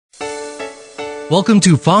Welcome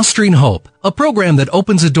to Fostering Hope, a program that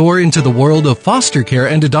opens a door into the world of foster care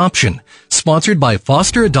and adoption, sponsored by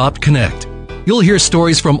Foster Adopt Connect. You'll hear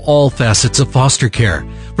stories from all facets of foster care,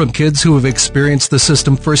 from kids who have experienced the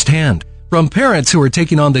system firsthand, from parents who are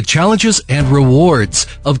taking on the challenges and rewards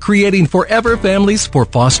of creating forever families for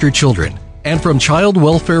foster children, and from child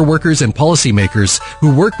welfare workers and policymakers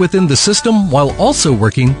who work within the system while also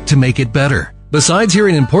working to make it better. Besides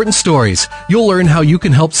hearing important stories, you'll learn how you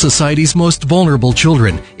can help society's most vulnerable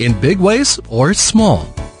children in big ways or small.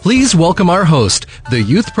 Please welcome our host, the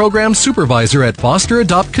Youth Program Supervisor at Foster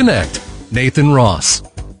Adopt Connect, Nathan Ross.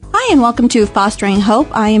 Hi, and welcome to Fostering Hope.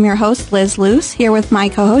 I am your host, Liz Luce, here with my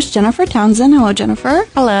co-host, Jennifer Townsend. Hello, Jennifer.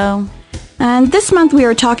 Hello. And this month we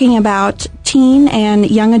are talking about teen and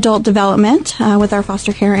young adult development with our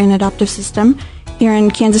foster care and adoptive system here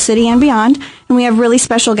in Kansas City and beyond. And we have really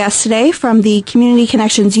special guests today from the Community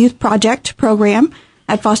Connections Youth Project program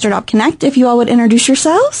at Foster Adopt Connect. If you all would introduce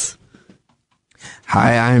yourselves.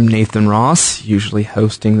 Hi, I'm Nathan Ross, usually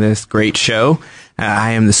hosting this great show.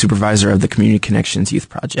 I am the supervisor of the Community Connections Youth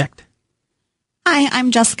Project. Hi,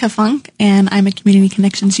 I'm Jessica Funk, and I'm a Community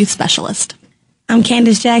Connections Youth Specialist. I'm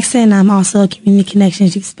Candace Jackson. I'm also a Community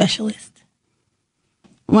Connections Youth Specialist.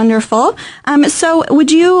 Wonderful. So would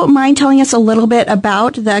you mind telling us a little bit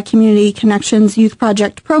about the Community Connections Youth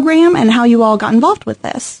Project program and how you all got involved with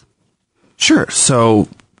this? Sure. So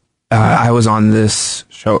I was on this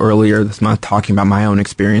show earlier this month talking about my own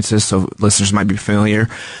experiences, so listeners might be familiar.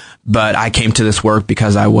 But I came to this work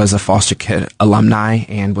because I was a foster kid alumni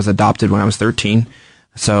and was adopted when I was 13.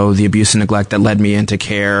 So the abuse and neglect that led me into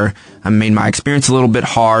care made my experience a little bit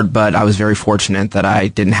hard, but I was very fortunate that I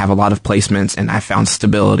didn't have a lot of placements and I found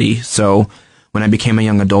stability. So when I became a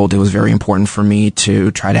young adult, it was very important for me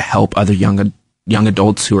to try to help other young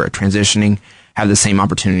adults who are transitioning have the same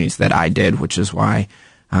opportunities that I did, which is why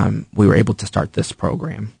we were able to start this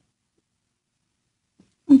program.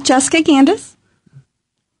 Jessica, Candace?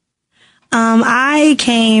 I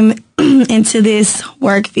came into this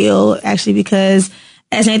work field actually because,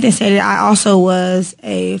 as Nathan stated, I also was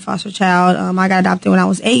a foster child. I got adopted when I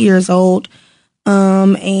was 8 years old.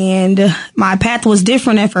 And my path was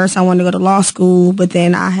different at first. I wanted to go to law school, but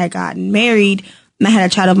then I had gotten married and I had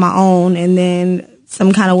a child of my own. And then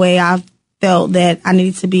some kind of way I felt that I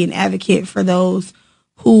needed to be an advocate for those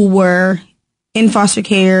who were in foster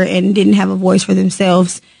care and didn't have a voice for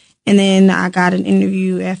themselves. And then I got an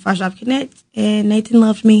interview at Foster Adopt Connect, and Nathan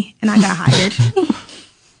loved me, and I got hired.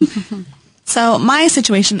 So my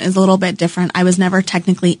situation is a little bit different. I was never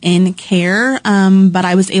technically in care, but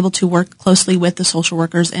I was able to work closely with the social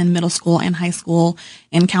workers in middle school and high school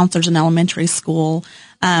and counselors in elementary school.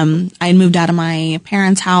 I moved out of my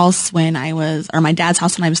parents' house my dad's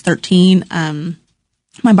house when I was 13.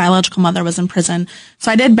 My biological mother was in prison,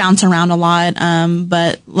 so I did bounce around a lot,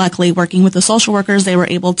 but luckily working with the social workers, they were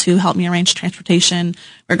able to help me arrange transportation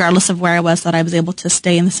regardless of where I was, so that I was able to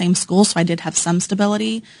stay in the same school, so I did have some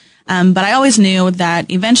stability. But I always knew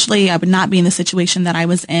that eventually I would not be in the situation that I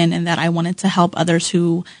was in and that I wanted to help others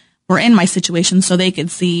who were in my situation so they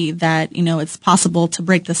could see that, it's possible to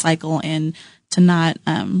break the cycle and to not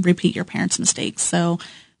repeat your parents' mistakes. So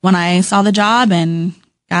when I saw the job and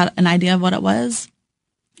got an idea of what it was,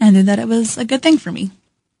 I knew that it was a good thing for me.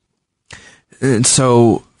 And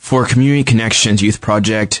so for Community Connections Youth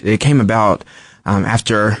Project, it came about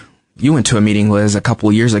after you went to a meeting, Liz, a couple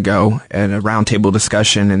of years ago at a roundtable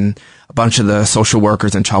discussion, and a bunch of the social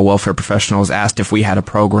workers and child welfare professionals asked if we had a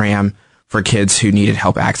program for kids who needed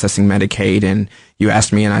help accessing Medicaid. And you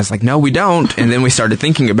asked me, and I was like, no, we don't. And then we started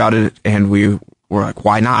thinking about it, and we were like,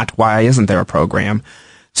 why not? Why isn't there a program?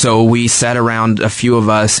 So we sat around, a few of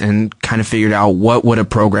us, and kind of figured out what would a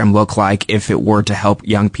program look like if it were to help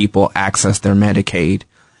young people access their Medicaid.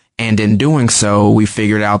 And in doing so, we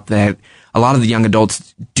figured out that a lot of the young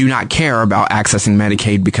adults do not care about accessing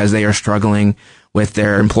Medicaid because they are struggling with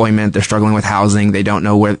their employment, they're struggling with housing, they don't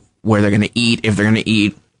know where they're going to eat, if they're going to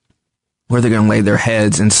eat, where they're going to lay their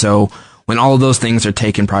heads. And so when all of those things are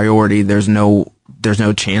taken priority, there's no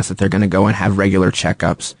chance that they're going to go and have regular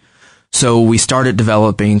checkups. So we started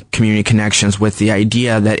developing Community Connections with the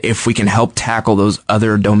idea that if we can help tackle those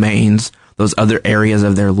other domains, those other areas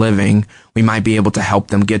of their living, we might be able to help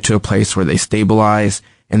them get to a place where they stabilize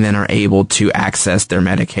and then are able to access their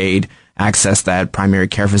Medicaid, access that primary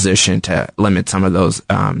care physician to limit some of those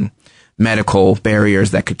medical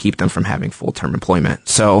barriers that could keep them from having full-term employment.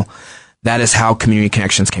 So that is how Community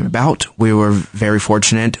Connections came about. We were very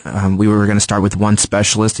fortunate. We were going to start with one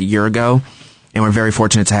specialist a year ago, and we're very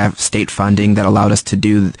fortunate to have state funding that allowed us to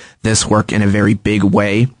do this work in a very big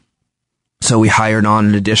way. So we hired on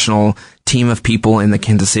an additional team of people in the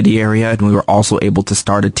Kansas City area, and we were also able to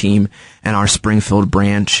start a team in our Springfield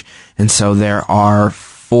branch. And so there are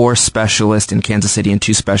 4 specialists in Kansas City and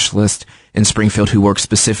 2 specialists in Springfield who work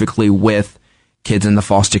specifically with kids in the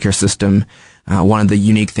foster care system. One of the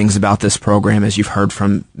unique things about this program, as you've heard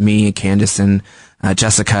from me and Candace and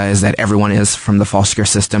Jessica, is that everyone is from the foster care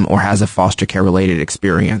system or has a foster care related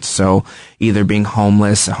experience. So either being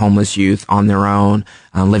homeless, a homeless youth on their own,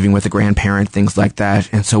 living with a grandparent, things like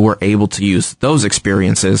that. And so we're able to use those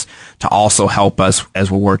experiences to also help us as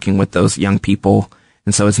we're working with those young people.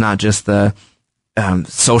 And so it's not just the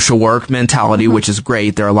social work mentality, which is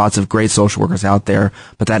great. There are lots of great social workers out there,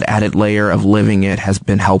 but that added layer of living it has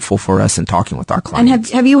been helpful for us in talking with our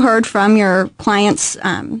clients. And have you heard from your clients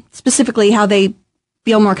specifically how they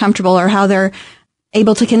feel more comfortable or how they're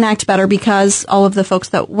able to connect better because all of the folks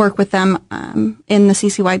that work with them in the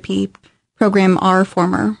CCYP program are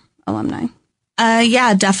former alumni?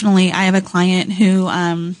 Yeah, definitely. I have a client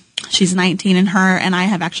who she's 19, and her and I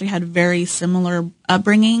have actually had very similar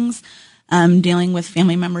upbringings. Dealing with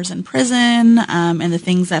family members in prison, and the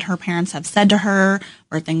things that her parents have said to her,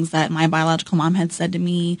 or things that my biological mom had said to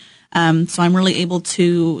me. So I'm really able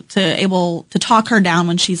to talk her down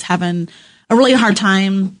when she's having a really hard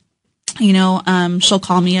time. You know, she'll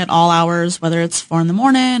call me at all hours, whether it's 4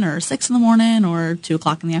 a.m. or 6 a.m. or 2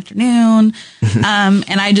 o'clock in the afternoon.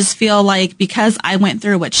 And I just feel like because I went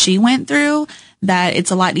through what she went through, that it's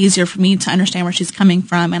a lot easier for me to understand where she's coming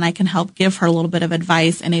from, and I can help give her a little bit of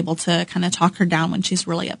advice and able to kind of talk her down when she's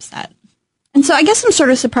really upset. And so I guess I'm sort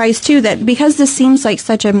of surprised too that because this seems like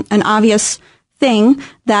such an obvious thing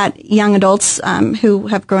that young adults who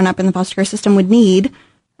have grown up in the foster care system would need,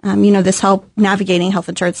 this help navigating health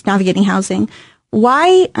insurance, navigating housing.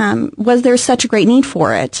 Why was there such a great need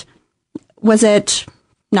for it? Was it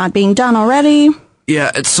not being done already?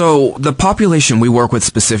 Yeah, so the population we work with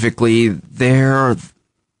specifically, they're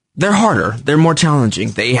harder. They're more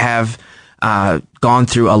challenging. They have gone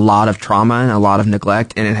through a lot of trauma and a lot of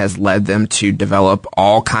neglect, and it has led them to develop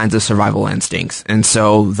all kinds of survival instincts. And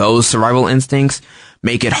so those survival instincts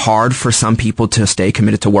make it hard for some people to stay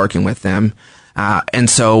committed to working with them. And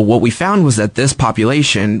so what we found was that this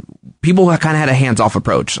population, people kind of had a hands-off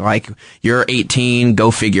approach. Like, you're 18,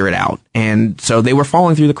 go figure it out. And so they were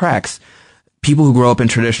falling through the cracks. People who grow up in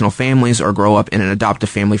traditional families or grow up in an adoptive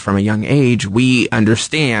family from a young age, we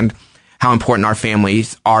understand how important our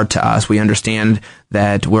families are to us. We understand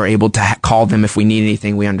that we're able to call them if we need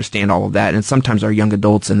anything. We understand all of that. And sometimes our young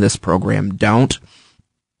adults in this program don't.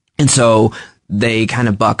 And so they kind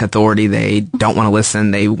of buck authority. They don't want to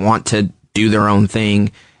listen. They want to do their own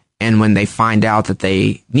thing. And when they find out that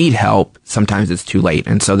they need help, sometimes it's too late.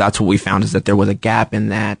 And so that's what we found, is that there was a gap in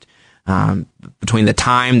that. Between the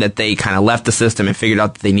time that they kind of left the system and figured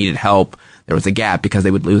out that they needed help, there was a gap because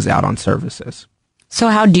they would lose out on services. So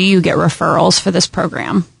how do you get referrals for this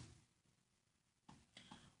program?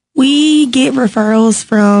 We get referrals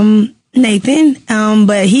from Nathan,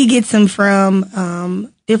 but he gets them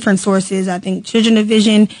from different sources. I think Children of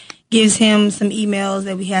Vision gives him some emails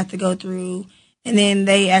that we have to go through, and then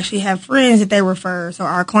they actually have friends that they refer. So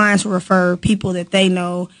our clients will refer people that they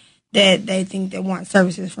know that they think they want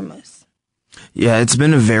services from us. Yeah, it's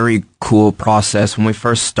been a very cool process. When we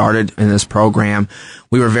first started in this program,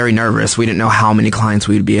 we were very nervous. We didn't know how many clients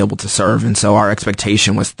we'd be able to serve, and so our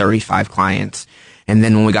expectation was 35 clients. And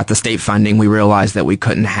then when we got the state funding, we realized that we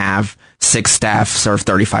couldn't have 6 staff serve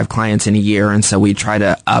 35 clients in a year, and so we tried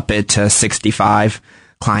to up it to 65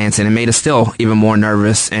 clients, and it made us still even more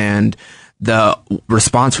nervous. And the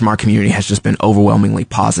response from our community has just been overwhelmingly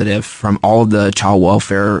positive. From all of the child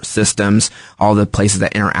welfare systems, all the places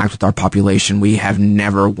that interact with our population, we have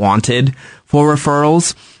never wanted for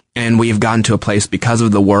referrals. And we have gotten to a place, because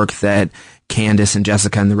of the work that Candace and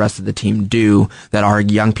Jessica and the rest of the team do, that our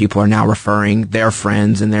young people are now referring their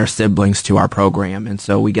friends and their siblings to our program. And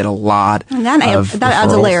so we get a lot and that of that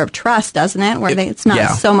adds a referrals. layer of trust, doesn't it? Where it's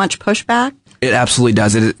not so much pushback. It absolutely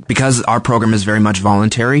does. Because our program is very much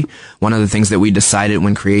voluntary, one of the things that we decided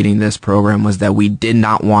when creating this program was that we did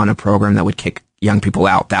not want a program that would kick young people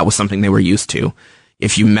out. That was something they were used to.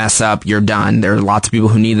 If you mess up, you're done. There are lots of people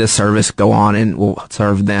who need this service. Go on and we'll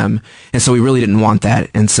serve them. And so we really didn't want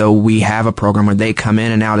that. And so we have a program where they come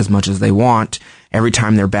in and out as much as they want. Every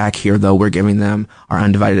time they're back here, though, we're giving them our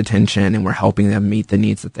undivided attention and we're helping them meet the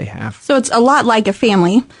needs that they have. So it's a lot like a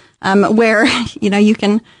family, where, you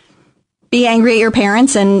can be angry at your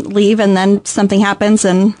parents and leave, and then something happens,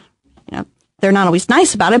 and they're not always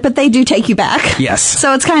nice about it, but they do take you back. Yes.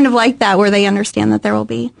 So it's kind of like that, where they understand that there will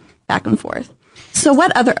be back and forth. So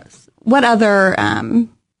what other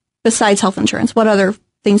besides health insurance, what other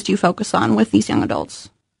things do you focus on with these young adults?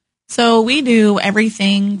 So we do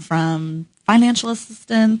everything from financial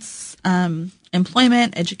assistance,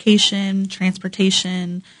 employment, education,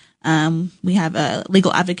 transportation. We have a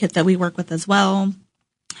legal advocate that we work with as well,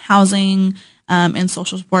 housing, and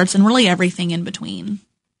social supports, and really everything in between.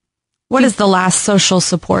 What is the last social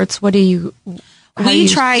supports? We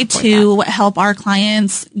try to help our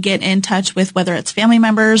clients get in touch with whether it's family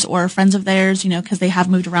members or friends of theirs, because they have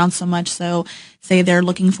moved around so much. So say they're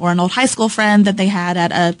looking for an old high school friend that they had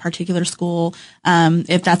at a particular school.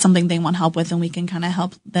 If that's something they want help with, then we can kind of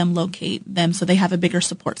help them locate them so they have a bigger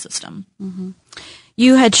support system. Mm-hmm.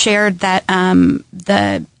 You had shared that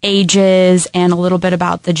the ages and a little bit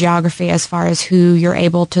about the geography as far as who you're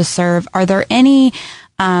able to serve. Are there any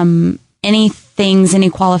things, any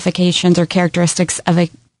qualifications or characteristics of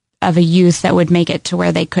a youth that would make it to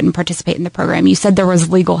where they couldn't participate in the program? You said there was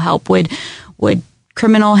legal help. Would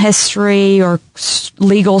criminal history or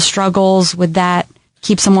legal struggles, would that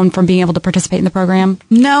keep someone from being able to participate in the program?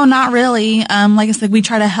 No, not really. Like I said, we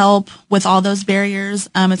try to help with all those barriers.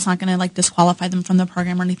 It's not going to disqualify them from the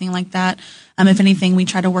program or anything like that. If anything, we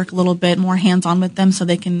try to work a little bit more hands-on with them so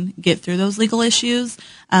they can get through those legal issues.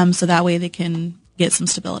 So that way they can get some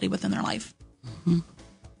stability within their life. Mm-hmm.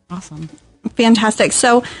 Awesome. Fantastic.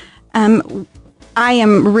 So, I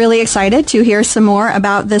am really excited to hear some more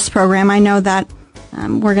about this program. I know that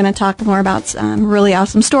we're going to talk more about really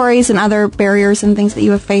awesome stories and other barriers and things that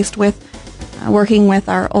you have faced with working with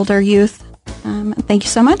our older youth. Thank you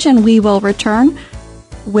so much, and we will return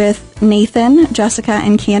with Nathan, Jessica,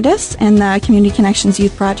 and Candace and the Community Connections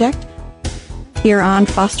Youth Project here on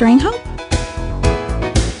Fostering Hope.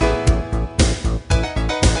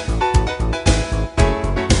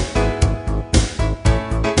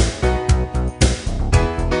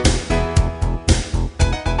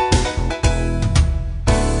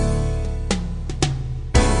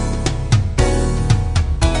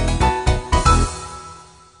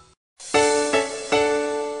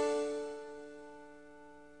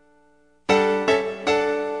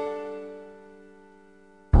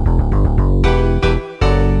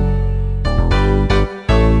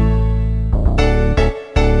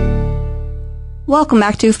 Welcome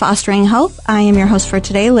back to Fostering Hope. I am your host for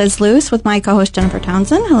today, Liz Lewis, with my co-host Jennifer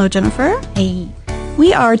Townsend. Hello, Jennifer. Hey.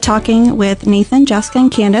 We are talking with Nathan, Jessica,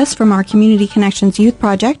 and Candace from our Community Connections Youth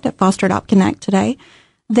Project at Foster Adopt Connect today.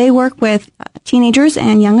 They work with teenagers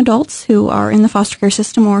and young adults who are in the foster care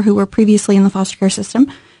system or who were previously in the foster care system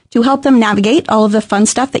to help them navigate all of the fun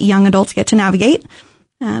stuff that young adults get to navigate.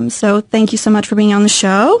 So thank you so much for being on the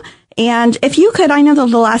show. And if you could, I know the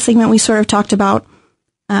last segment we sort of talked about,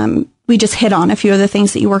 we just hit on a few of the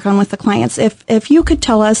things that you work on with the clients. If you could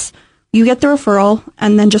tell us, you get the referral,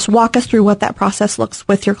 and then just walk us through what that process looks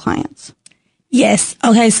with your clients. Yes.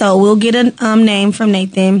 Okay, so we'll get a name from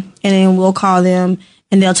Nathan, and then we'll call them,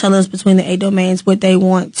 and they'll tell us between the 8 domains what they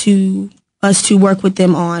want us to work with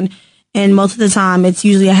them on. And most of the time, it's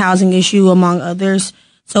usually a housing issue among others.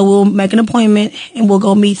 So we'll make an appointment, and we'll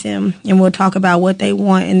go meet them, and we'll talk about what they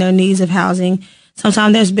want and their needs of housing.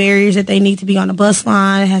 Sometimes there's barriers that they need to be on a bus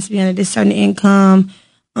line. It has to be under this certain income.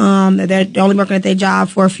 They're only working at their job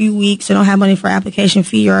for a few weeks. They don't have money for application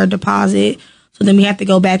fee or a deposit. So then we have to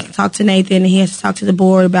go back and talk to Nathan, and he has to talk to the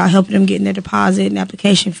board about helping them get their deposit and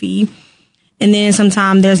application fee. And then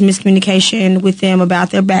sometimes there's miscommunication with them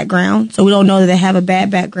about their background. So we don't know that they have a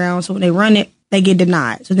bad background. So when they run it, they get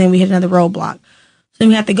denied. So then we hit another roadblock. So then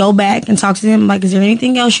we have to go back and talk to them like, is there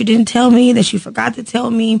anything else you didn't tell me that you forgot to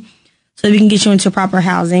tell me? So we can get you into proper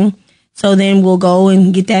housing. So then we'll go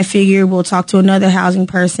and get that figured. We'll talk to another housing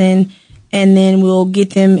person, and then we'll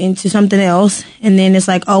get them into something else. And then it's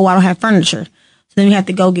like, oh, I don't have furniture. So then we have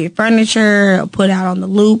to go get furniture, put out on the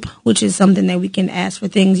loop, which is something that we can ask for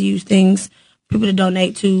things, use things, people to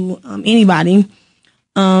donate to anybody.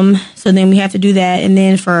 So then we have to do that. And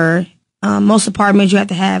then for most apartments, you have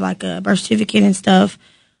to have like a birth certificate and stuff.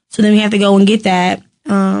 So then we have to go and get that.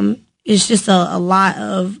 It's just a lot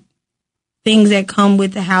of things that come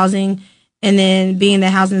with the housing, and then being that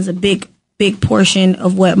housing is a big portion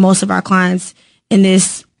of what most of our clients in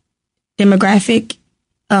this demographic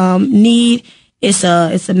need. It's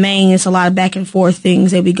a lot of back and forth things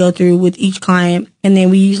that we go through with each client, and then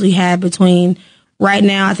we usually have right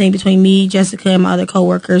now, I think between me, Jessica, and my other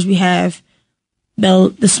coworkers, we have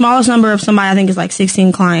the smallest number of somebody, I think, is like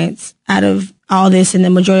 16 clients out of all this, and the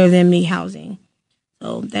majority of them need housing.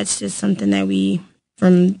 So that's just something that we,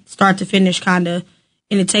 from start to finish, kind of,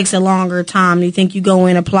 and it takes a longer time. You think you go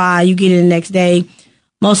in, apply, you get it the next day.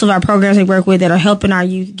 Most of our programs we work with that are helping our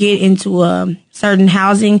youth get into certain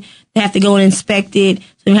housing, they have to go and inspect it.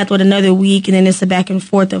 So we have to wait another week, and then it's a back and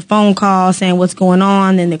forth of phone calls saying what's going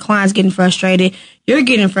on. Then the client's getting frustrated. You're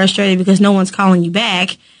getting frustrated because no one's calling you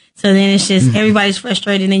back. So then it's just everybody's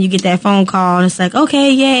frustrated, and then you get that phone call, and it's like,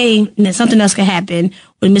 okay, yay. And then something else could happen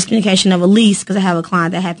with miscommunication of a lease, because I have a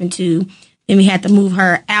client that happened to. Then we had to move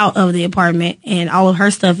her out of the apartment, and all of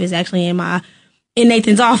her stuff is actually in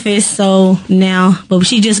Nathan's office. So now, but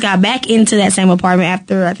she just got back into that same apartment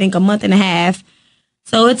after, I think, a month and a half.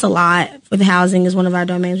 So it's a lot. For the housing is one of our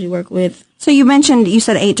domains we work with. So you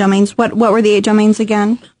said 8 domains. What were the 8 domains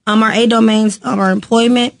again? Our 8 domains are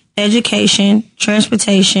employment, education,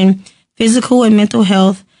 transportation, physical and mental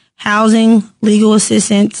health, housing, legal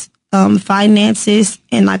assistance, finances,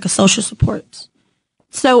 and like a social supports.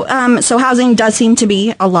 So housing does seem to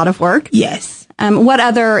be a lot of work. Yes. What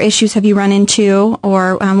other issues have you run into,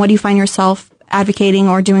 or what do you find yourself advocating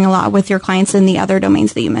or doing a lot with your clients in the other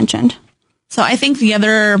domains that you mentioned? So I think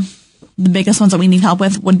the biggest ones that we need help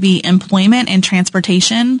with would be employment and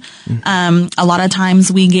transportation. A lot of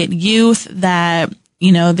times we get youth that,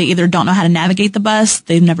 they either don't know how to navigate the bus,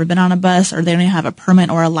 they've never been on a bus, or they don't even have a permit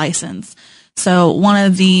or a license. So one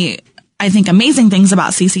of the, I think, amazing things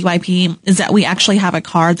about CCYP is that we actually have a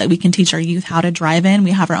card that we can teach our youth how to drive in.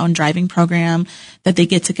 We have our own driving program that they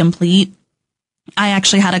get to complete. I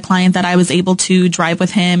actually had a client that I was able to drive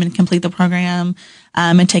with him and complete the program,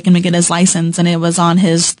 and take him to get his license. And it was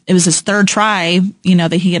his third try,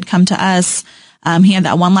 that he had come to us. He had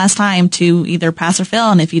that one last time to either pass or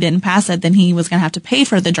fail. And if he didn't pass it, then he was going to have to pay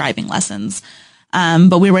for the driving lessons.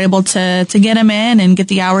 But we were able to get him in and get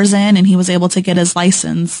the hours in, and he was able to get his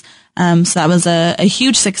license. So that was a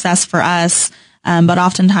huge success for us. But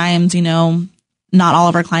oftentimes, not all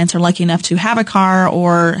of our clients are lucky enough to have a car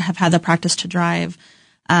or have had the practice to drive.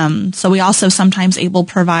 So we also sometimes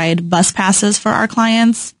provide bus passes for our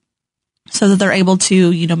clients so that they're able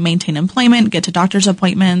to, maintain employment, get to doctor's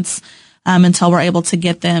appointments, until we're able to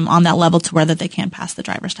get them on that level to where that they can pass the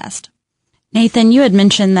driver's test. Nathan, you had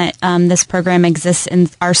mentioned that this program exists in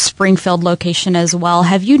our Springfield location as well.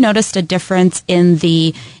 Have you noticed a difference in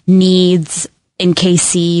the needs in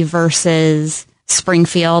KC versus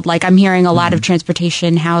Springfield? Like, I'm hearing a lot of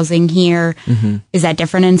transportation, housing here. Is that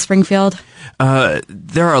different in Springfield?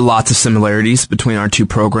 There are lots of similarities between our two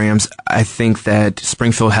programs. I think that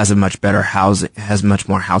Springfield has much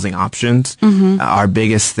more housing options. Our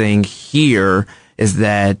biggest thing here is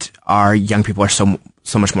that our young people are so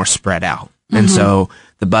much more spread out. And so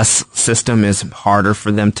the bus system is harder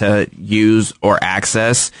for them to use or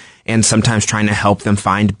access, and sometimes trying to help them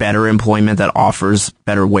find better employment that offers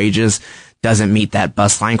better wages doesn't meet that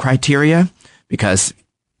bus line criteria, because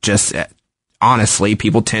just honestly,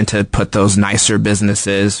 people tend to put those nicer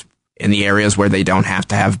businesses in the areas where they don't have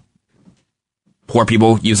to have poor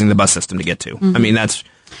people using the bus system to get to. I mean, that's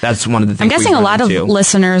one of the things. I'm guessing a lot of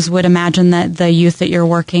listeners would imagine that the youth that you're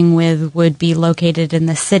working with would be located in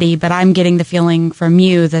the city, but I'm getting the feeling from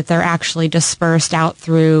you that they're actually dispersed out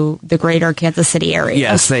through the greater Kansas City area.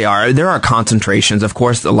 Yes, they are. There are concentrations. Of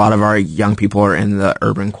course, a lot of our young people are in the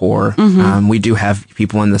urban core. We do have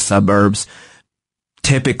people in the suburbs.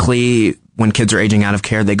 Typically, when kids are aging out of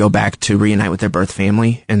care, they go back to reunite with their birth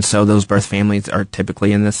family. And so those birth families are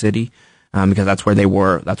typically in the city. Because that's where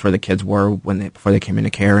the kids were before they came into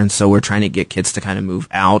care. And so we're trying to get kids to kind of move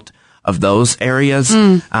out of those areas.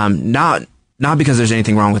 Not because there's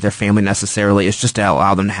anything wrong with their family necessarily. It's just to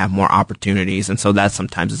allow them to have more opportunities. And so that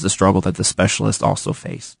sometimes is a struggle that the specialists also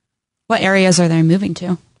face. What areas are they moving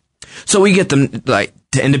to? So we get them,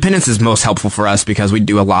 to Independence is most helpful for us because we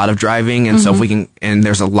do a lot of driving. And so if we can, and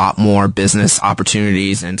there's a lot more business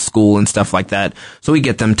opportunities and school and stuff like that. So we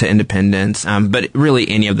get them to Independence. But really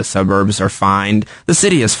any of the suburbs are fine. The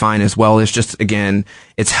city is fine as well. It's just, again,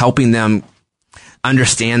 it's helping them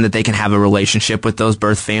understand that they can have a relationship with those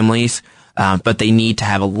birth families. But they need to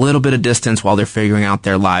have a little bit of distance while they're figuring out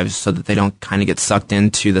their lives so that they don't kind of get sucked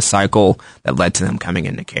into the cycle that led to them coming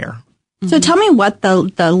into care. So tell me what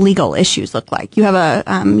the legal issues look like. You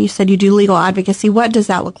have you said you do legal advocacy. What does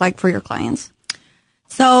that look like for your clients?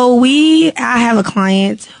 So I have a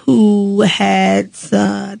client who had,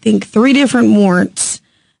 I think 3 different warrants.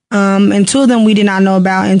 And 2 of them we did not know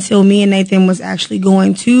about until me and Nathan was actually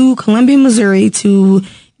going to Columbia, Missouri to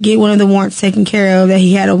get one of the warrants taken care of. That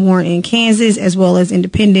he had a warrant in Kansas as well as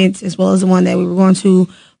Independence, as well as the one that we were going to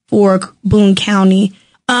for Boone County.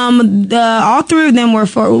 All 3 of them were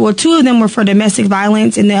 2 of them were for domestic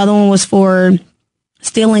violence, and the other one was for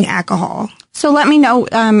stealing alcohol. So let me know,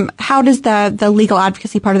 how does the legal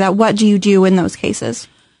advocacy part of that, what do you do in those cases?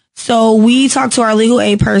 So we talk to our legal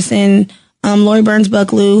aid person, Lori Burns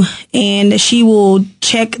Bucklew, and she will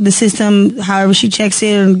check the system however she checks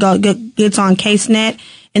it and gets on CaseNet,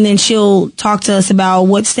 and then she'll talk to us about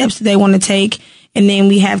what steps they want to take. And then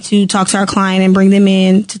we have to talk to our client and bring them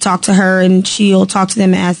in to talk to her, and she'll talk to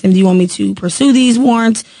them and ask them, do you want me to pursue these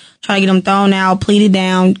warrants, try to get them thrown out, pleaded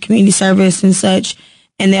down, community service and such?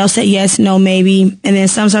 And they'll say yes, no, maybe. And then in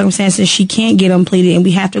some circumstances, she can't get them pleaded and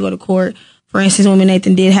we have to go to court. For instance, when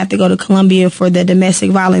Nathan did have to go to Columbia for the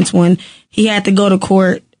domestic violence one, he had to go to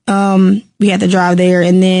court. We had to drive there,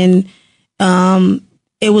 and then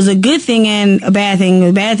it was a good thing and a bad thing.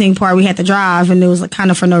 The bad thing part, we had to drive, and it was like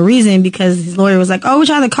kind of for no reason because his lawyer was like, oh, we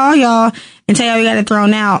tried to call y'all and tell y'all we got it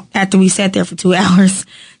thrown out after we sat there for 2 hours.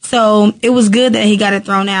 So it was good that he got it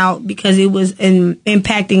thrown out because it was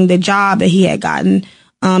impacting the job that he had gotten,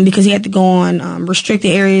 because he had to go on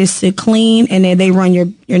restricted areas to clean, and then they run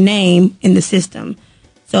your name in the system.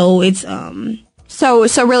 So it's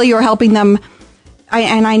So really you're helping them.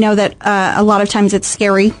 I know that a lot of times it's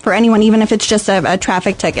scary for anyone, even if it's just a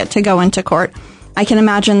traffic ticket, to go into court. I can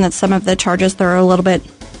imagine that some of the charges that are a little bit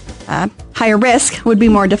higher risk would be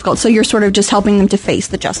more difficult. So you're sort of just helping them to face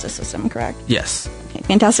the justice system, correct? Yes. Okay,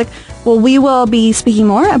 fantastic. Well, we will be speaking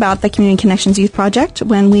more about the Community Connections Youth Project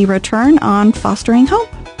when we return on Fostering Hope.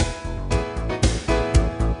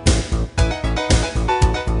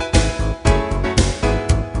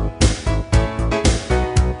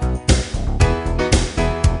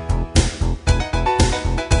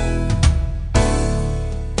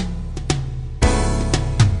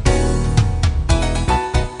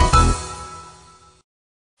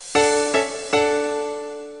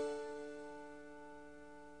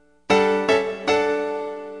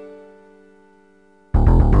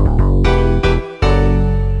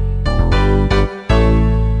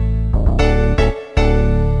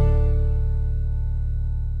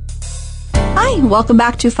 Welcome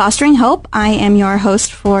back to Fostering Hope. I am your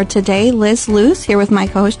host for today, Liz Luce, here with my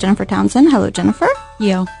co-host, Jennifer Townsend. Hello, Jennifer.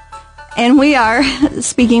 Yo. And we are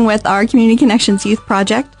speaking with our Community Connections Youth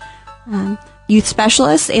Project youth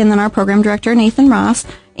specialist and then our program director, Nathan Ross.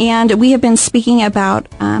 And we have been speaking about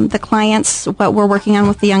the clients, what we're working on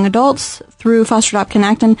with the young adults through Foster Adopt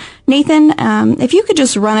Connect. And Nathan, if you could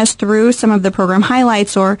just run us through some of the program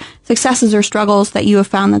highlights or successes or struggles that you have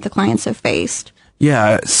found that the clients have faced.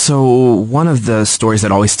 Yeah, so one of the stories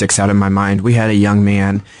that always sticks out in my mind, we had a young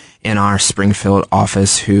man in our Springfield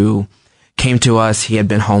office who came to us. He had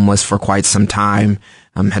been homeless for quite some time,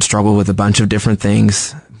 had struggled with a bunch of different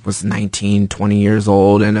things, was 19, 20 years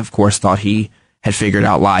old, and of course thought he had figured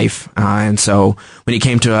out life. And so when he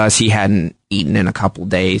came to us, he hadn't eaten in a couple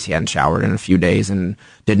days, he hadn't showered in a few days, and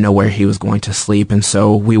didn't know where he was going to sleep. And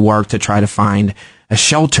so we worked to try to find a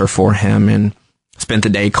shelter for him and spent the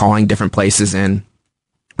day calling different places, and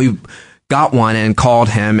we got one and called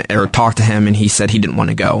him or talked to him, and he said he didn't want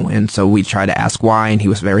to go. And so we tried to ask why, and he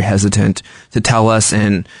was very hesitant to tell us.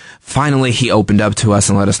 And finally he opened up to us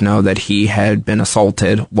and let us know that he had been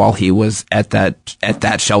assaulted while he was at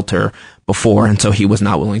that shelter before. And so he was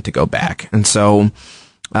not willing to go back. And so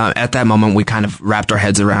at that moment we kind of wrapped our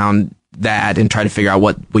heads around that and tried to figure out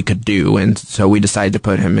what we could do. And so we decided to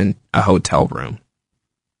put him in a hotel room,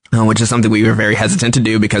 which is something we were very hesitant to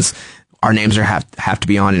do because our names have to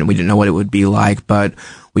be on it, and we didn't know what it would be like. But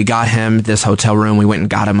we got him this hotel room. We went and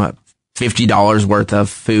got him a $50 worth of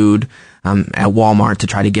food at Walmart to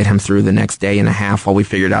try to get him through the next day and a half while we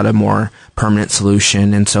figured out a more permanent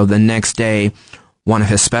solution. And so the next day, one of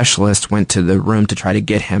his specialists went to the room to try to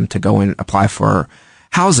get him to go and apply for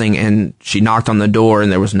housing, and she knocked on the door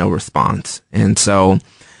and there was no response. And so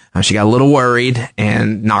she got a little worried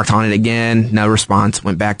and knocked on it again, no response,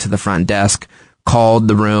 went back to the front desk, called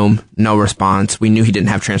the room, no response. We knew he didn't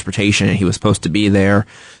have transportation and he was supposed to be there.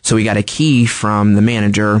 So we got a key from the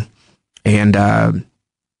manager and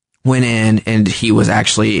went in, and he was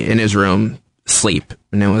actually in his room asleep.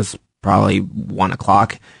 And it was probably 1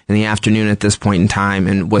 o'clock in the afternoon at this point in time,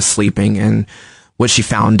 and was sleeping. And what she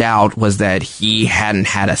found out was that he hadn't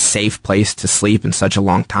had a safe place to sleep in such a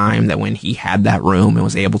long time, that when he had that room and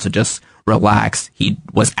was able to just relax, he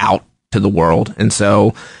was out to the world. And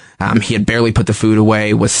so he had barely put the food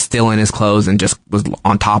away, was still in his clothes, and just was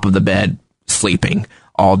on top of the bed sleeping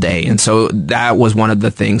all day. And so that was one of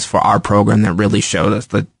the things for our program that really showed us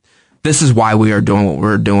that this is why we are doing what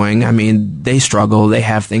we're doing. I mean, they struggle, they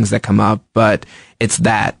have things that come up, but it's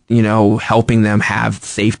that, helping them have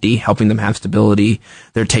safety, helping them have stability.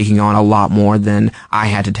 They're taking on a lot more than I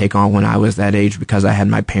had to take on when I was that age because I had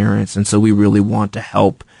my parents. And so we really want to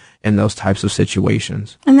help in those types of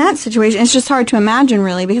situations. In that situation, it's just hard to imagine,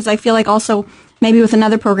 really, because I feel like also maybe with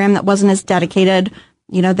another program that wasn't as dedicated,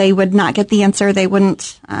 they would not get the answer. They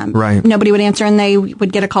wouldn't, Right. Nobody would answer, and they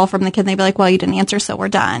would get a call from the kid and they'd be like, well, you didn't answer, so we're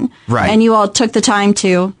done. Right. And you all took the time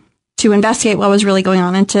to investigate what was really going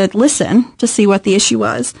on and to listen to see what the issue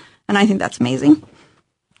was. And I think that's amazing.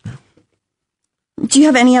 Do you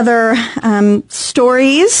have any other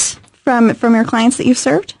stories from your clients that you've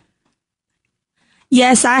served?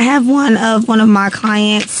 Yes, I have one of my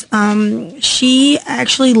clients. She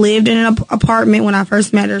actually lived in an apartment when I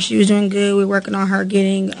first met her. She was doing good. We were working on her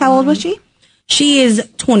getting. How old was she? She is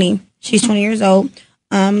 20. She's 20 years old.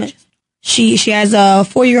 She has a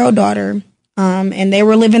 4-year-old daughter. And they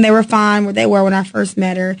were fine where they were when I first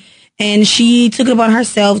met her. And she took it upon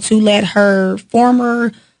herself to let her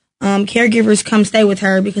former caregivers come stay with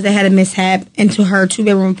her because they had a mishap into her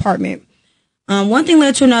 2-bedroom apartment. One thing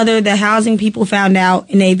led to another. The housing people found out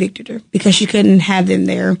and they evicted her because she couldn't have them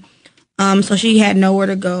there. So she had nowhere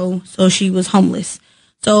to go. So she was homeless.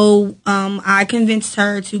 So I convinced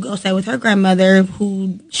her to go stay with her grandmother,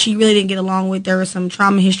 who she really didn't get along with. There was some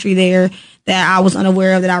trauma history there that I was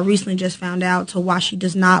unaware of that I recently just found out to why she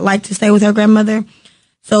does not like to stay with her grandmother.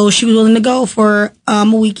 So she was willing to go for a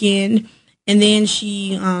weekend. And then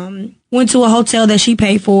she went to a hotel that she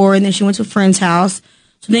paid for, and then she went to a friend's house.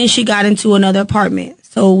 So then she got into another apartment.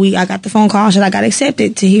 So I got the phone call that I got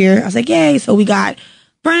accepted to here. I was like, yay. So we got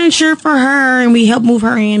furniture for her, and we helped move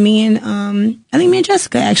her in. I think me and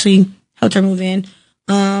Jessica actually helped her move in.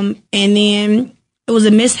 And then it was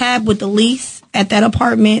a mishap with the lease at that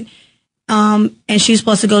apartment. And she's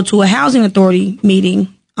supposed to go to a housing authority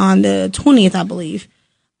meeting on the 20th, I believe.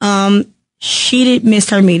 She did miss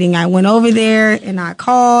her meeting. I went over there and I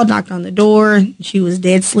called, knocked on the door. She was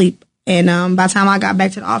dead asleep. And by the time I got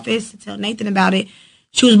back to the office to tell Nathan about it,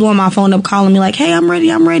 she was blowing my phone up, calling me like, hey, I'm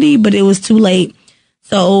ready. But it was too late.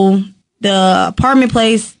 So the apartment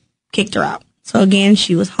place kicked her out. So again,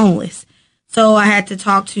 she was homeless. So I had to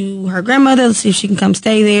talk to her grandmother to see if she can come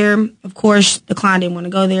stay there. Of course, the client didn't want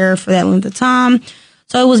to go there for that length of time.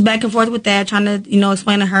 So it was back and forth with that, trying to,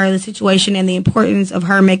 explain to her the situation and the importance of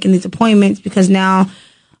her making these appointments because now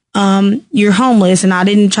you're homeless. And I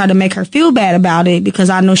didn't try to make her feel bad about it because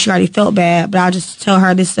I know she already felt bad. But I just tell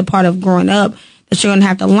her this is a part of growing up that you're going to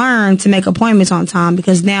have to learn to make appointments on time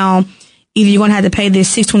because now either you're going to have to pay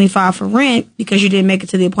this $625 for rent because you didn't make it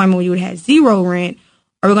to the appointment where you would have 0 rent,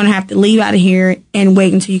 or we're going to have to leave out of here and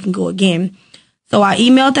wait until you can go again. So I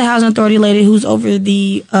emailed the housing authority lady who's over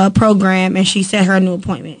the program, and she set her a new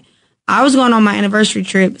appointment. I was going on my anniversary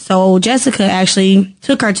trip, so Jessica actually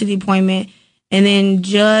took her to the appointment, and then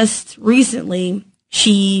just recently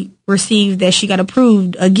she received that she got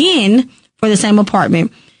approved again for the same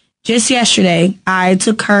apartment. Just yesterday, I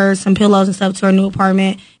took her some pillows and stuff to her new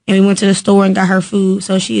apartment, and we went to the store and got her food.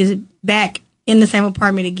 So she is back in the same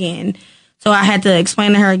apartment again. So I had to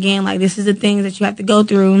explain to her again, like, this is the things that you have to go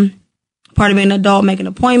through. Part of being an adult, making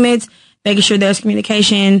appointments, making sure there's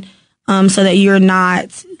communication, so that you're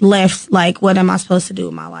not left like, what am I supposed to do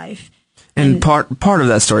with my life? And part of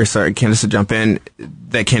that story, sorry, Candace, to jump in,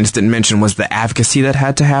 that Candace didn't mention was the advocacy that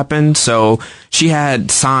had to happen. So she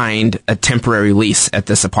had signed a temporary lease at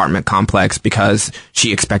this apartment complex because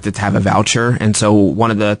she expected to have a voucher. And so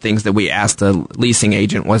one of the things that we asked the leasing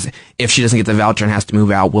agent was, if she doesn't get the voucher and has to move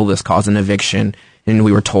out, will this cause an eviction? And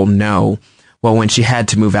we were told no. Well, when she had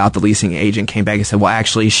to move out, the leasing agent came back and said, well,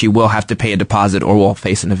 actually, she will have to pay a deposit or will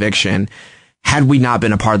face an eviction. Had we not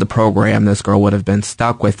been a part of the program, this girl would have been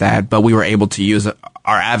stuck with that. But we were able to use our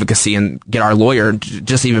advocacy and get our lawyer,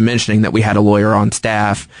 just even mentioning that we had a lawyer on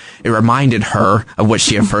staff. It reminded her of what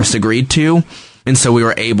she had first agreed to. And so we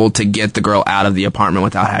were able to get the girl out of the apartment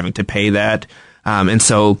without having to pay that. And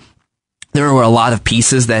so there were a lot of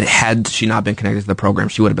pieces that had she not been connected to the program,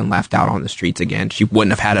 she would have been left out on the streets again. She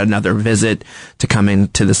wouldn't have had another visit to come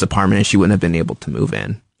into this apartment, and she wouldn't have been able to move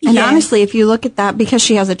in. And honestly, if you look at that, because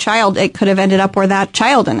she has a child, it could have ended up where that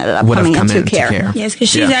child ended up coming into care. Yes, because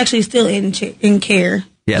she's actually still in care.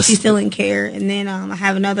 Yes. She's still in care. And then I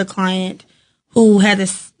have another client who had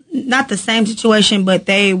not the same situation, but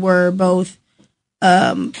they were both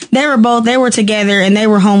together and they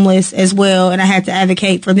were homeless as well. And I had to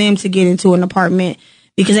advocate for them to get into an apartment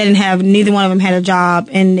because neither one of them had a job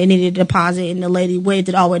and they needed a deposit. And the lady waived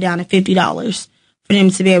it all the way down to $50 for them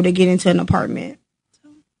to be able to get into an apartment.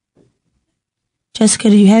 Jessica,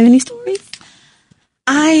 do you have any stories?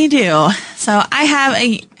 I do. So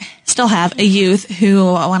I still have a youth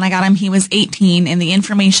who, when I got him, he was 18, and the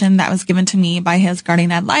information that was given to me by his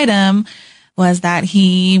guardian ad litem was that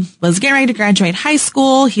he was getting ready to graduate high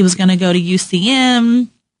school. He was going to go to UCM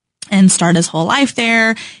and start his whole life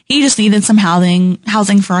there. He just needed some housing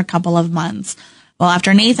for a couple of months. Well,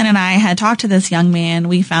 after Nathan and I had talked to this young man,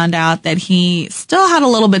 we found out that he still had a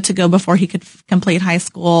little bit to go before he could complete high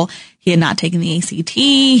school. He had not taken the ACT.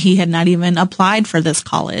 He had not even applied for this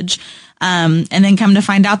college. And then come to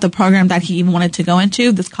find out the program that he even wanted to go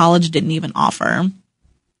into, this college didn't even offer.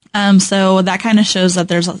 So that kind of shows that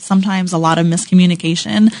there's sometimes a lot of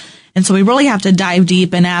miscommunication. And so we really have to dive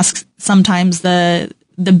deep and ask sometimes the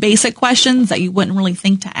basic questions that you wouldn't really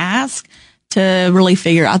think to ask to really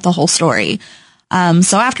figure out the whole story.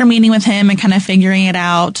 So after meeting with him and kind of figuring it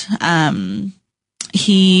out,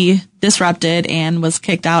 he disrupted and was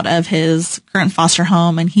kicked out of his current foster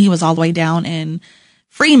home, and he was all the way down in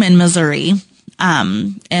Freeman, Missouri.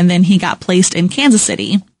 And then he got placed in Kansas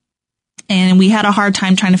City. And we had a hard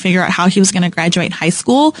time trying to figure out how he was going to graduate high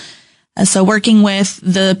school. So working with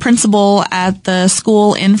the principal at the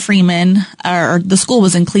school in Freeman, or the school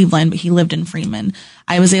was in Cleveland, but he lived in Freeman,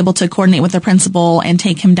 I was able to coordinate with the principal and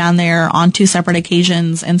take him down there on 2 separate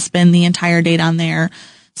occasions and spend the entire day down there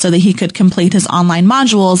so that he could complete his online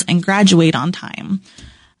modules and graduate on time.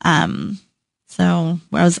 So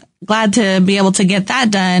I was glad to be able to get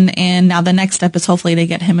that done. And now the next step is hopefully to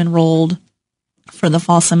get him enrolled for the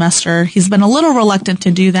fall semester. He's been a little reluctant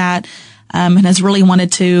to do that. And has really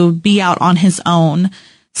wanted to be out on his own.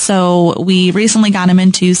 So we recently got him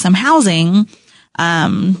into some housing,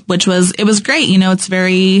 which was great. You know,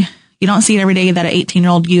 you don't see it every day that an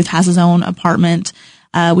 18-year-old youth has his own apartment.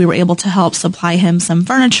 We were able to help supply him some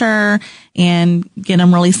furniture and get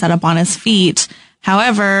him really set up on his feet.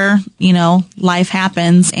 However, you know, life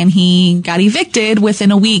happens and he got evicted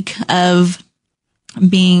within a week of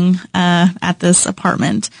being, at this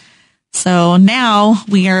apartment. So now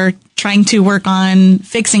we are trying to work on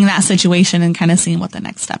fixing that situation and kind of seeing what the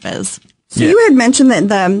next step is. So you had mentioned that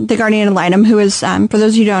the guardian ad litem, who is, for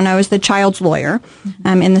those who don't know, is the child's lawyer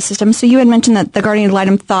in the system. So you had mentioned that the guardian ad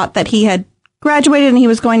litem thought that he had graduated and he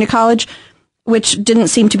was going to college, which didn't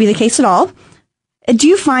seem to be the case at all. Do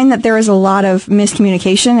you find that there is a lot of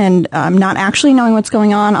miscommunication and not actually knowing what's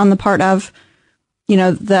going on the part of, you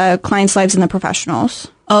know, the clients' lives and the professionals?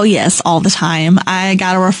 Oh, yes, all the time. I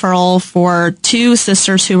got a referral for 2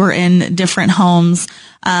 sisters who were in different homes.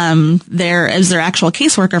 Their actual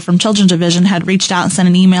caseworker from Children's Division had reached out and sent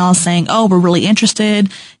an email saying, oh, we're really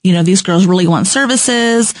interested. You know, these girls really want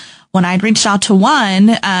services. When I'd reached out to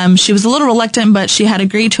one, she was a little reluctant, but she had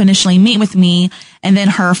agreed to initially meet with me. And then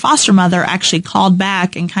her foster mother actually called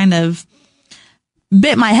back and kind of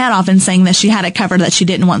bit my head off in saying that she had it covered, that she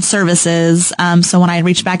didn't want services. So when I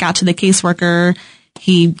reached back out to the caseworker,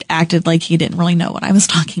 he acted like he didn't really know what I was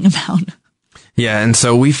talking about. Yeah, and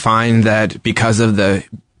so we find that because of the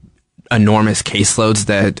enormous caseloads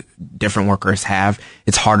that different workers have,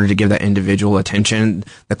 it's harder to give that individual attention.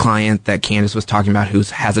 The client that Candace was talking about, who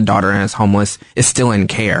has a daughter and is homeless, is still in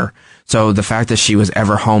care. So the fact that she was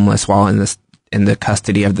ever homeless while in the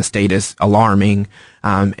custody of the state is alarming.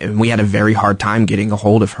 And we had a very hard time getting a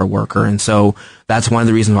hold of her worker. And so that's one of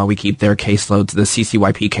the reasons why we keep their caseloads, the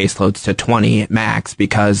CCYP caseloads, to 20 at max,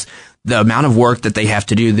 because the amount of work that they have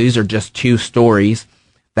to do, these are just 2 stories.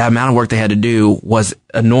 The amount of work they had to do was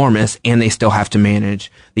enormous, and they still have to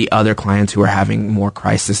manage the other clients who are having more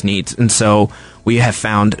crisis needs. And so we have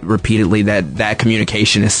found repeatedly that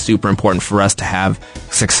communication is super important for us to have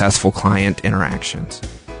successful client interactions.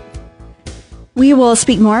 We will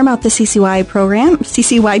speak more about the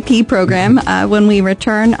CCYP program when we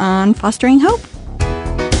return on Fostering Hope.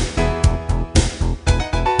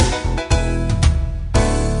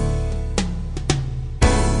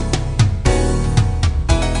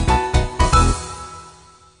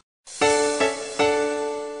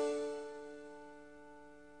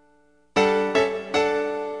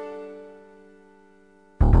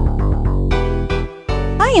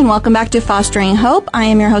 And welcome back to Fostering Hope. I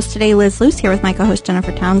am your host today, Liz Luce, here with my co-host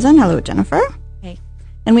Jennifer Townsend. Hello, Jennifer. Hey.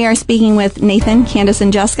 And we are speaking with Nathan, Candace,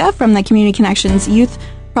 and Jessica from the Community Connections Youth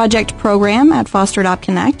Project Program at Foster Adopt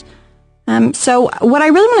Connect. So what I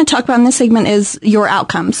really want to talk about in this segment is your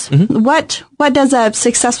outcomes. Mm-hmm. What does a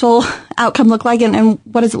successful outcome look like, and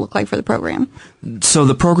what does it look like for the program? So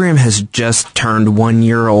the program has just turned 1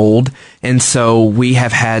 year old, and so we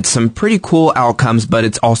have had some pretty cool outcomes, but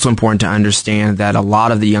it's also important to understand that a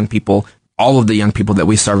lot of the young people, all of the young people that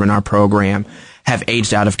we serve in our program, have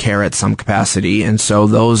aged out of care at some capacity, and so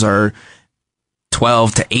those are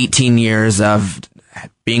 12 to 18 years of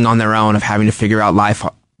being on their own, of having to figure out life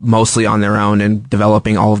mostly on their own and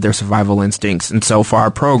developing all of their survival instincts. And so for our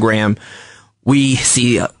program, we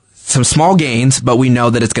see some small gains, but we know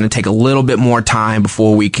that it's going to take a little bit more time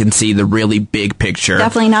before we can see the really big picture.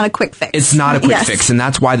 Definitely not a quick fix. It's not a quick fix, and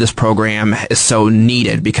that's why this program is so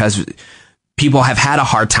needed, because people have had a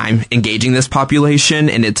hard time engaging this population,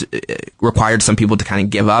 and it's required some people to kind of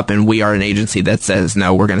give up. And we are an agency that says,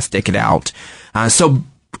 no, we're going to stick it out. So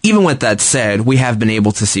even with that said, we've been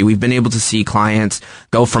able to see clients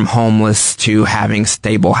go from homeless to having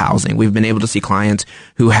stable housing. We've been able to see clients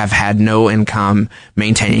who have had no income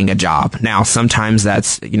maintaining a job. Now, sometimes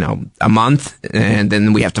that's, a month, and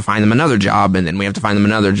then we have to find them another job, and then we have to find them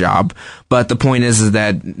another job. But the point is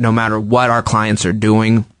that no matter what our clients are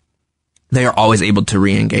doing, they are always able to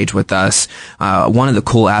re-engage with us. One of the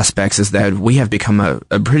cool aspects is that we have become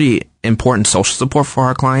a pretty important social support for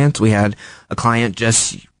our clients. We had a client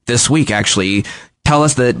just this week actually tell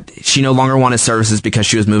us that she no longer wanted services because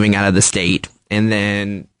she was moving out of the state, and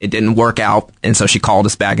then it didn't work out. And so she called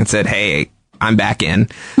us back and said, hey, I'm back in.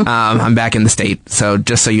 I'm back in the state. So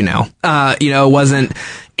just so you know, it wasn't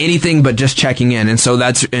anything but just checking in. And so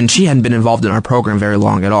and she hadn't been involved in our program very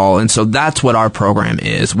long at all. And so that's what our program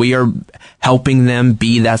is. We are helping them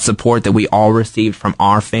be that support that we all received from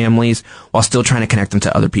our families while still trying to connect them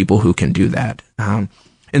to other people who can do that.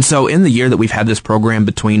 And so in the year that we've had this program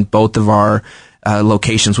between both of our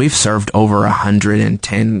locations, we've served over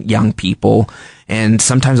 110 young people. And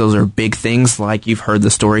sometimes those are big things, like you've heard the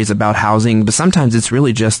stories about housing, but sometimes it's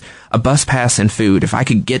really just a bus pass and food. If I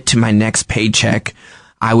could get to my next paycheck,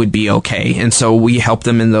 I would be okay. And so we help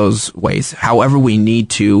them in those ways. However we need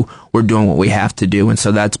to, we're doing what we have to do. And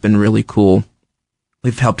so that's been really cool.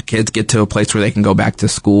 We've helped kids get to a place where they can go back to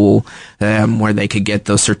school, where they could get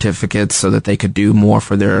those certificates so that they could do more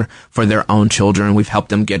for their own children. We've helped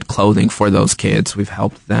them get clothing for those kids. We've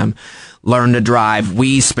helped them learn to drive.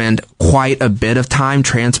 We spend quite a bit of time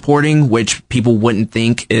transporting, which people wouldn't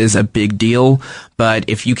think is a big deal. But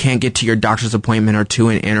if you can't get to your doctor's appointment or to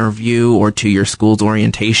an interview or to your school's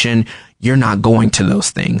orientation, you're not going to those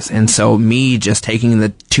things. And so me just taking the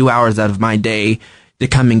 2 hours out of my day to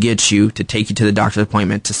come and get you, to take you to the doctor's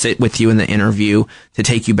appointment, to sit with you in the interview, to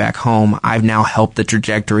take you back home, I've now helped the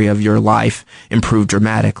trajectory of your life improve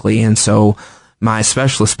dramatically. And so my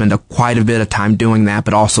specialists spend quite a bit of time doing that,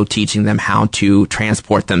 but also teaching them how to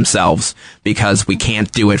transport themselves, because we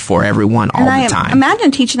can't do it for everyone all the time. Imagine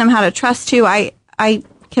teaching them how to trust too. I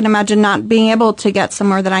can imagine not being able to get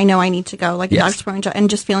somewhere that I know I need to go, like a doctor's appointment, and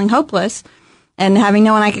just feeling hopeless, and having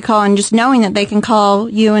no one I could call, and just knowing that they can call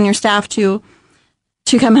you and your staff to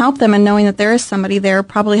come help them, and knowing that there is somebody there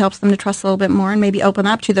probably helps them to trust a little bit more and maybe open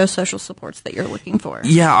up to those social supports that you're looking for.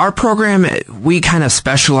 Yeah, our program, we kind of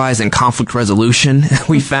specialize in conflict resolution,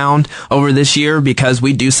 we found over this year, because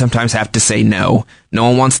we do sometimes have to say no. No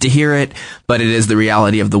one wants to hear it, but it is the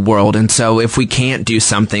reality of the world. And so if we can't do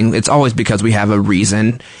something, it's always because we have a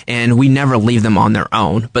reason, and we never leave them on their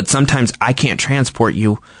own. But sometimes I can't transport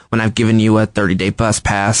you when I've given you a 30-day bus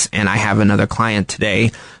pass and I have another client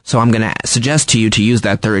today. So I'm going to suggest to you to use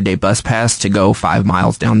that 30-day bus pass to go 5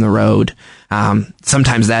 miles down the road.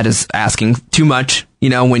 Sometimes that is asking too much,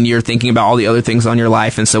 when you're thinking about all the other things on your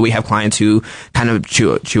life. And so we have clients who kind of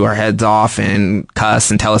chew our heads off and cuss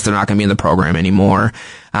and tell us they're not going to be in the program anymore.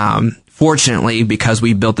 Fortunately, because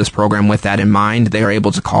we built this program with that in mind, they are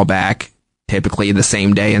able to call back typically the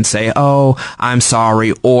same day and say, oh, I'm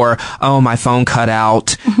sorry, or, oh, my phone cut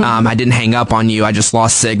out. I didn't hang up on you. I just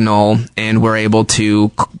lost signal. And we're able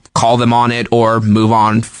to call them on it or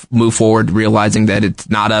move forward, realizing that it's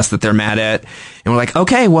not us that they're mad at. And we're like,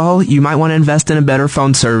 okay, well, you might want to invest in a better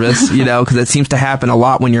phone service, because it seems to happen a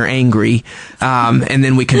lot when you're angry. And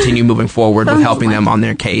then we continue moving forward with helping them on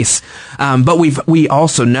their case. But we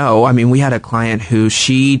also know, we had a client who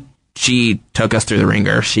she took us through the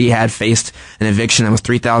ringer. She had faced an eviction that was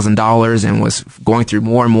 $3,000 and was going through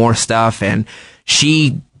more and more stuff. And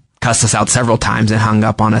she cussed us out several times and hung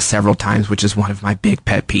up on us several times, which is one of my big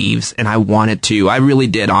pet peeves. And I really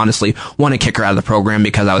did honestly want to kick her out of the program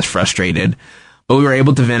because I was frustrated. But we were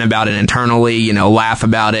able to vent about it internally, laugh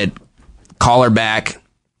about it, call her back,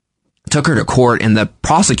 took her to court, and the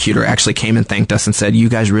prosecutor actually came and thanked us and said, you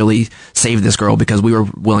guys really saved this girl, because we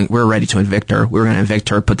were ready to evict her. We were going to evict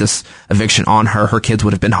her, put this eviction on her. Her kids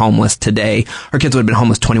would have been homeless today. Her kids would have been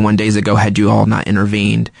homeless 21 days ago had you all not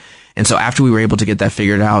intervened. And so after we were able to get that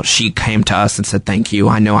figured out, she came to us and said, thank you.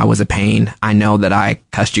 I know I was a pain. I know that I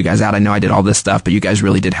cussed you guys out. I know I did all this stuff, but you guys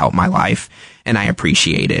really did help my life, and I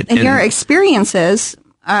appreciate it. And your experiences,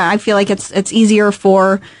 I feel like it's easier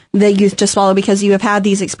for the youth to swallow, because you have had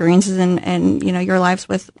these experiences and your lives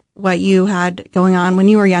with what you had going on when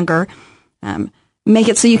you were younger. Make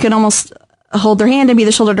it so you can almost hold their hand and be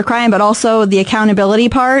the shoulder to cry on, but also the accountability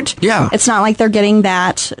part. Yeah. It's not like they're getting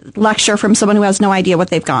that lecture from someone who has no idea what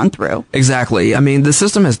they've gone through. Exactly. The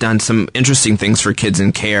system has done some interesting things for kids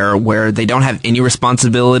in care where they don't have any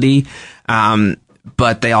responsibility.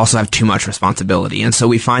 but they also have too much responsibility. And so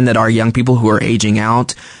we find that our young people who are aging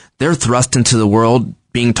out, they're thrust into the world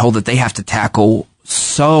being told that they have to tackle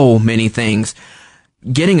so many things.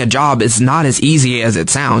 Getting a job is not as easy as it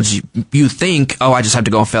sounds. You think, oh, I just have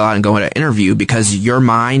to go and fill out and go in an interview, because your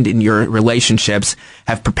mind and your relationships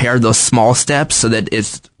have prepared those small steps so that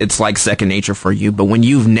it's like second nature for you. But when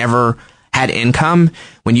you've never had income,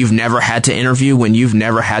 when you've never had to interview, when you've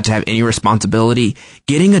never had to have any responsibility,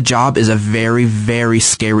 getting a job is a very, very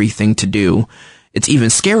scary thing to do. It's even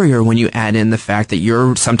scarier when you add in the fact that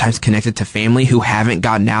you're sometimes connected to family who haven't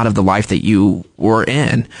gotten out of the life that you were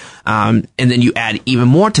in. And then you add even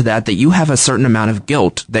more to that you have a certain amount of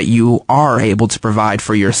guilt that you are able to provide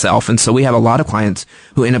for yourself. And so we have a lot of clients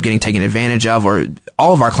who end up getting taken advantage of, or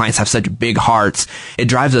all of our clients have such big hearts. It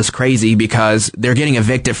drives us crazy because they're getting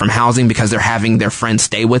evicted from housing because they're having their friends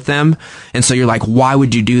stay with them. And so you're like, why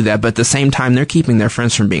would you do that? But at the same time, they're keeping their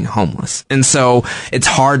friends from being homeless. And so it's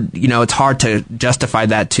hard, it's hard to justify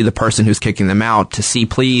that to the person who's kicking them out, to see,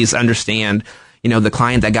 please understand, the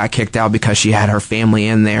client that got kicked out because she had her family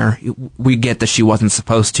in there. We get that she wasn't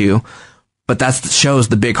supposed to, but that shows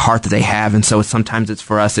the big heart that they have. And so sometimes it's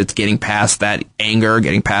for us, it's getting past that anger,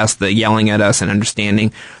 getting past the yelling at us, and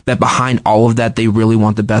understanding that behind all of that, they really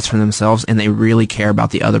want the best for themselves, and they really care about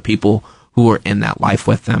the other people who are in that life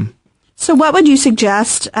with them. So what would you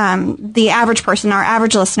suggest the average person, our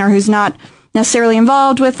average listener who's not necessarily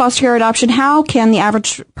involved with foster care adoption, how can the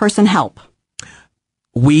average person help?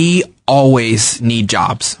 We always need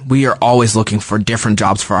jobs. We are always looking for different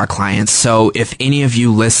jobs for our clients. So if any of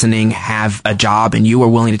you listening have a job and you are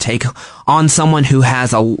willing to take on someone who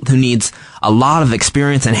needs a lot of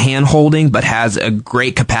experience and hand holding, but has a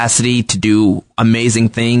great capacity to do amazing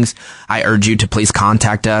things, I urge you to please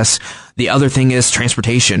contact us. The other thing is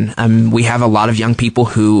transportation. We have a lot of young people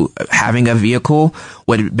who having a vehicle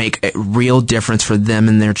would make a real difference for them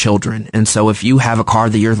and their children. And so if you have a car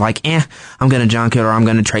that you're like, I'm going to junk it, or I'm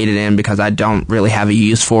going to trade it in because I don't really have a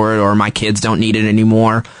use for it, or my kids don't need it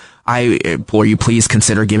anymore, I implore you, please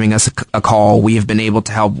consider giving us a call. We have been able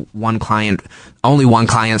to help only one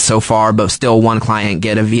client so far, but still one client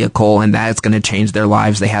get a vehicle, and that's going to change their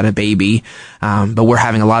lives. They had a baby. But we're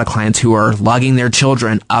having a lot of clients who are lugging their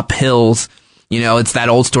children up hills. It's that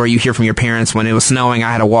old story you hear from your parents: when it was snowing,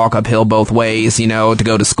 I had to walk uphill both ways, to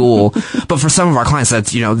go to school. But for some of our clients,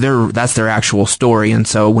 that's their actual story. And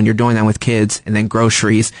so when you're doing that with kids and then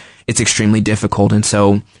groceries, it's extremely difficult. And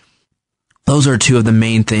so those are two of the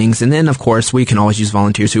main things. And then, of course, we can always use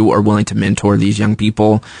volunteers who are willing to mentor these young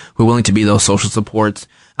people, who are willing to be those social supports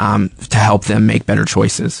to help them make better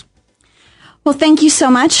choices. Well, thank you so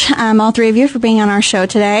much, all three of you, for being on our show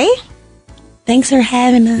today. Thanks for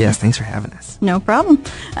having us. Yes, thanks for having us. No problem.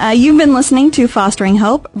 You've been listening to Fostering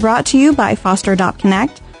Hope, brought to you by Foster Adopt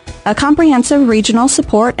Connect, a comprehensive regional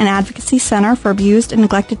support and advocacy center for abused and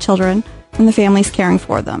neglected children and the families caring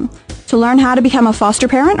for them. To learn how to become a foster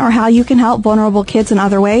parent or how you can help vulnerable kids in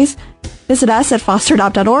other ways, visit us at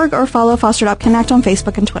fosteradopt.org or follow Foster Adopt Connect on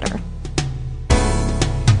Facebook and Twitter.